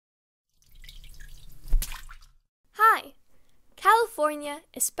California,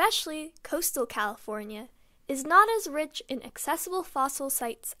 especially coastal California, is not as rich in accessible fossil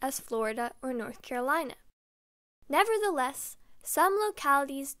sites as Florida or North Carolina. Nevertheless, some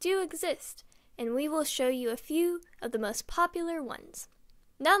localities do exist, and we will show you a few of the most popular ones.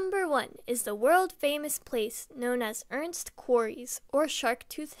 Number 1 is the world-famous place known as Ernst Quarries or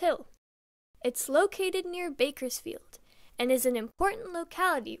Sharktooth Hill. It's located near Bakersfield and is an important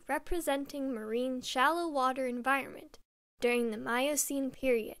locality representing marine shallow water environment during the Miocene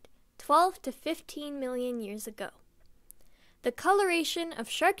period, 12 to 15 million years ago. The coloration of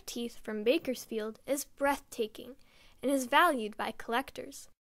shark teeth from Bakersfield is breathtaking and is valued by collectors.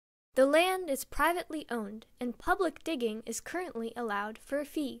 The land is privately owned and public digging is currently allowed for a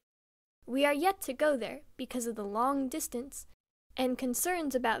fee. We are yet to go there because of the long distance and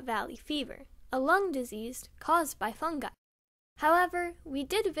concerns about valley fever, a lung disease caused by fungi. However, we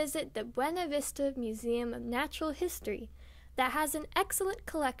did visit the Buena Vista Museum of Natural History that has an excellent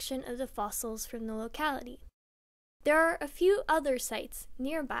collection of the fossils from the locality. There are a few other sites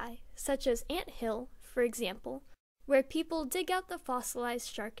nearby, such as Ant Hill, for example, where people dig out the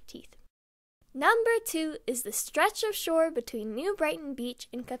fossilized shark teeth. Number 2 is the stretch of shore between New Brighton Beach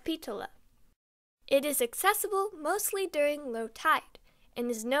and Capitola. It is accessible mostly during low tide and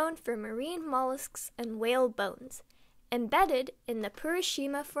is known for marine mollusks and whale bones, embedded in the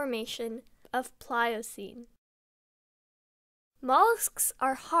Purishima Formation of Pliocene. Mollusks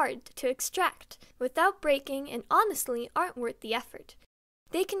are hard to extract without breaking and honestly aren't worth the effort.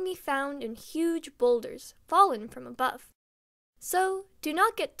 They can be found in huge boulders fallen from above. So, do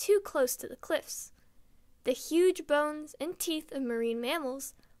not get too close to the cliffs. The huge bones and teeth of marine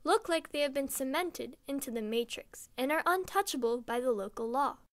mammals look like they have been cemented into the matrix and are untouchable by the local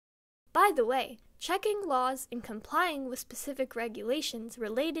law. By the way, checking laws and complying with specific regulations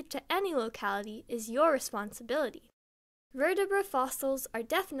related to any locality is your responsibility. Vertebra fossils are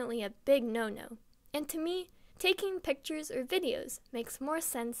definitely a big no-no, and to me, taking pictures or videos makes more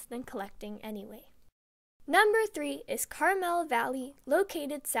sense than collecting anyway. Number 3 is Carmel Valley,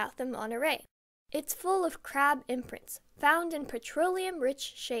 located south of Monterey. It's full of crab imprints, found in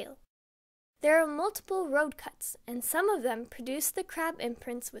petroleum-rich shale. There are multiple road cuts, and some of them produce the crab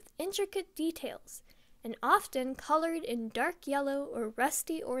imprints with intricate details, and often colored in dark yellow or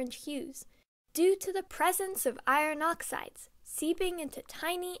rusty orange hues, due to the presence of iron oxides seeping into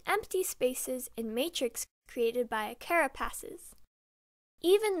tiny, empty spaces in matrix created by carapaces.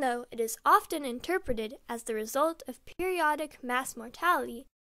 Even though it is often interpreted as the result of periodic mass mortality,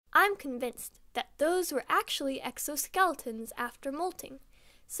 I'm convinced that those were actually exoskeletons after molting,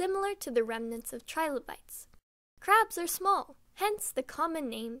 similar to the remnants of trilobites. Crabs are small, hence the common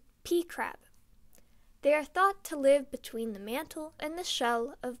name pea crab. They are thought to live between the mantle and the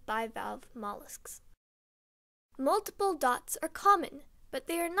shell of bivalve mollusks. Multiple dots are common, but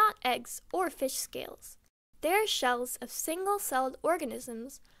they are not eggs or fish scales. They are shells of single-celled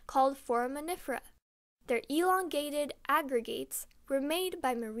organisms called foraminifera. Their elongated aggregates were made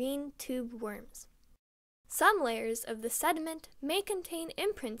by marine tube worms. Some layers of the sediment may contain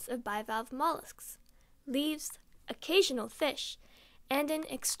imprints of bivalve mollusks, leaves, occasional fish, and in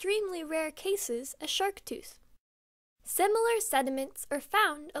extremely rare cases, a shark tooth. Similar sediments are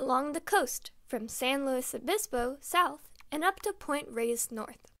found along the coast, from San Luis Obispo south and up to Point Reyes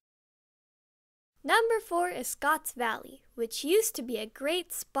north. Number 4 is Scotts Valley, which used to be a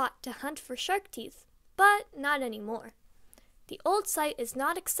great spot to hunt for shark teeth, but not anymore. The old site is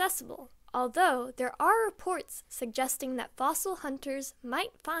not accessible, although there are reports suggesting that fossil hunters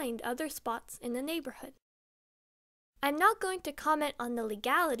might find other spots in the neighborhood. I'm not going to comment on the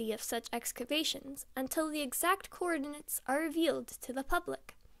legality of such excavations until the exact coordinates are revealed to the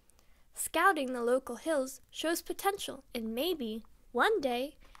public. Scouting the local hills shows potential, and maybe, one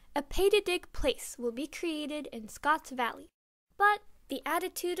day, a pay-to-dig place will be created in Scotts Valley. But the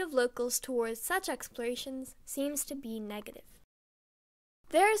attitude of locals towards such explorations seems to be negative.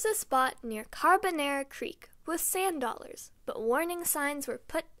 There is a spot near Carbonera Creek with sand dollars, but warning signs were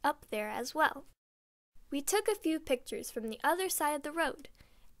put up there as well. We took a few pictures from the other side of the road,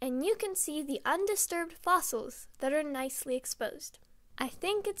 and you can see the undisturbed fossils that are nicely exposed. I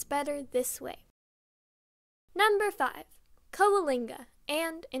think it's better this way. Number 5, Coalinga,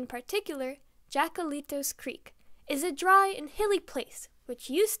 and, in particular, Jacalitos Creek, is a dry and hilly place which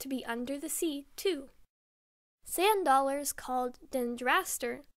used to be under the sea, too. Sand dollars called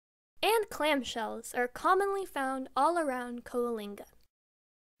dendraster and clamshells are commonly found all around Coalinga.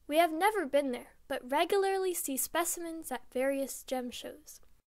 We have never been there, but regularly see specimens at various gem shows.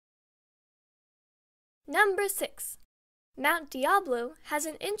 Number 6. Mount Diablo has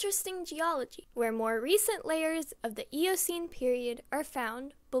an interesting geology, where more recent layers of the Eocene period are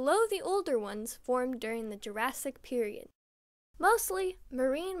found below the older ones formed during the Jurassic period. Mostly,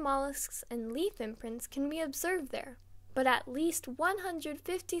 marine mollusks and leaf imprints can be observed there, but at least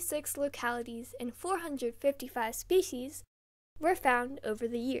 156 localities and 455 species were found over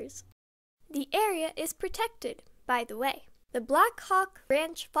the years. The area is protected, by the way. The Black Hawk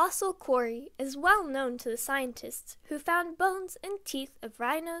Ranch Fossil Quarry is well known to the scientists who found bones and teeth of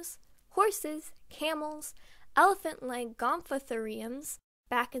rhinos, horses, camels, elephant-like gomphotheriums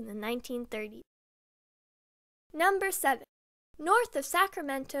back in the 1930s. Number 7. North of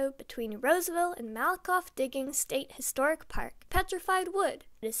Sacramento, between Roseville and Malakoff Diggings State Historic Park, petrified wood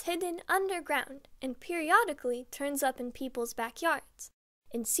is hidden underground and periodically turns up in people's backyards,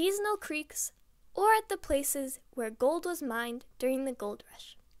 in seasonal creeks, or at the places where gold was mined during the gold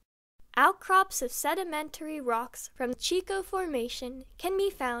rush. Outcrops of sedimentary rocks from the Chico Formation can be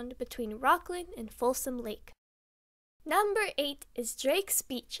found between Rockland and Folsom Lake. Number 8 is Drake's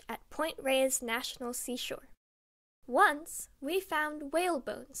Beach at Point Reyes National Seashore. Once, we found whale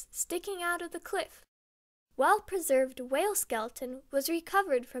bones sticking out of the cliff. Well-preserved whale skeleton was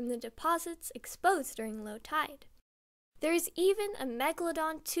recovered from the deposits exposed during low tide. There is even a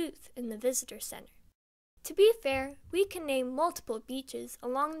megalodon tooth in the visitor center. To be fair, we can name multiple beaches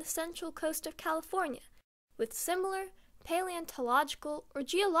along the central coast of California with similar paleontological or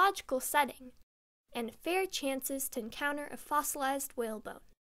geological setting and fair chances to encounter a fossilized whale bone.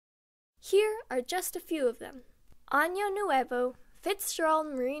 Here are just a few of them. Año Nuevo, Fitzgerald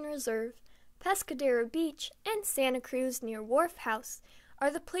Marine Reserve, Pescadero Beach, and Santa Cruz near Wharf House are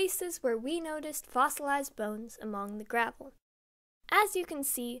the places where we noticed fossilized bones among the gravel. As you can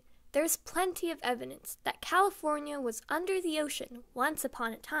see, there's plenty of evidence that California was under the ocean once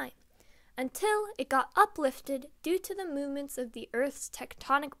upon a time, until it got uplifted due to the movements of the Earth's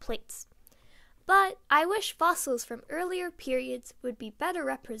tectonic plates. But I wish fossils from earlier periods would be better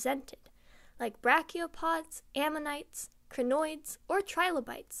represented, like brachiopods, ammonites, crinoids, or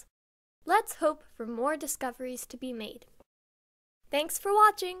trilobites. Let's hope for more discoveries to be made. Thanks for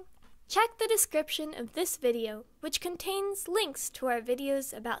watching! Check the description of this video, which contains links to our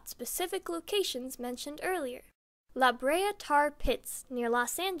videos about specific locations mentioned earlier. La Brea Tar Pits near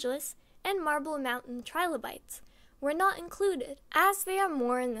Los Angeles and Marble Mountain Trilobites were not included, as they are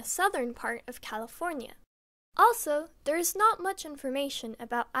more in the southern part of California. Also, there is not much information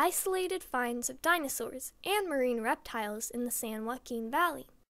about isolated finds of dinosaurs and marine reptiles in the San Joaquin Valley.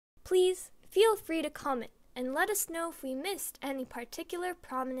 Please feel free to comment and let us know if we missed any particular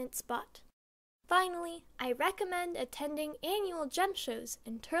prominent spot. Finally, I recommend attending annual gem shows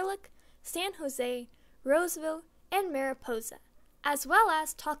in Turlock, San Jose, Roseville, and Mariposa, as well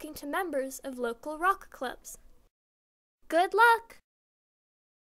as talking to members of local rock clubs. Good luck!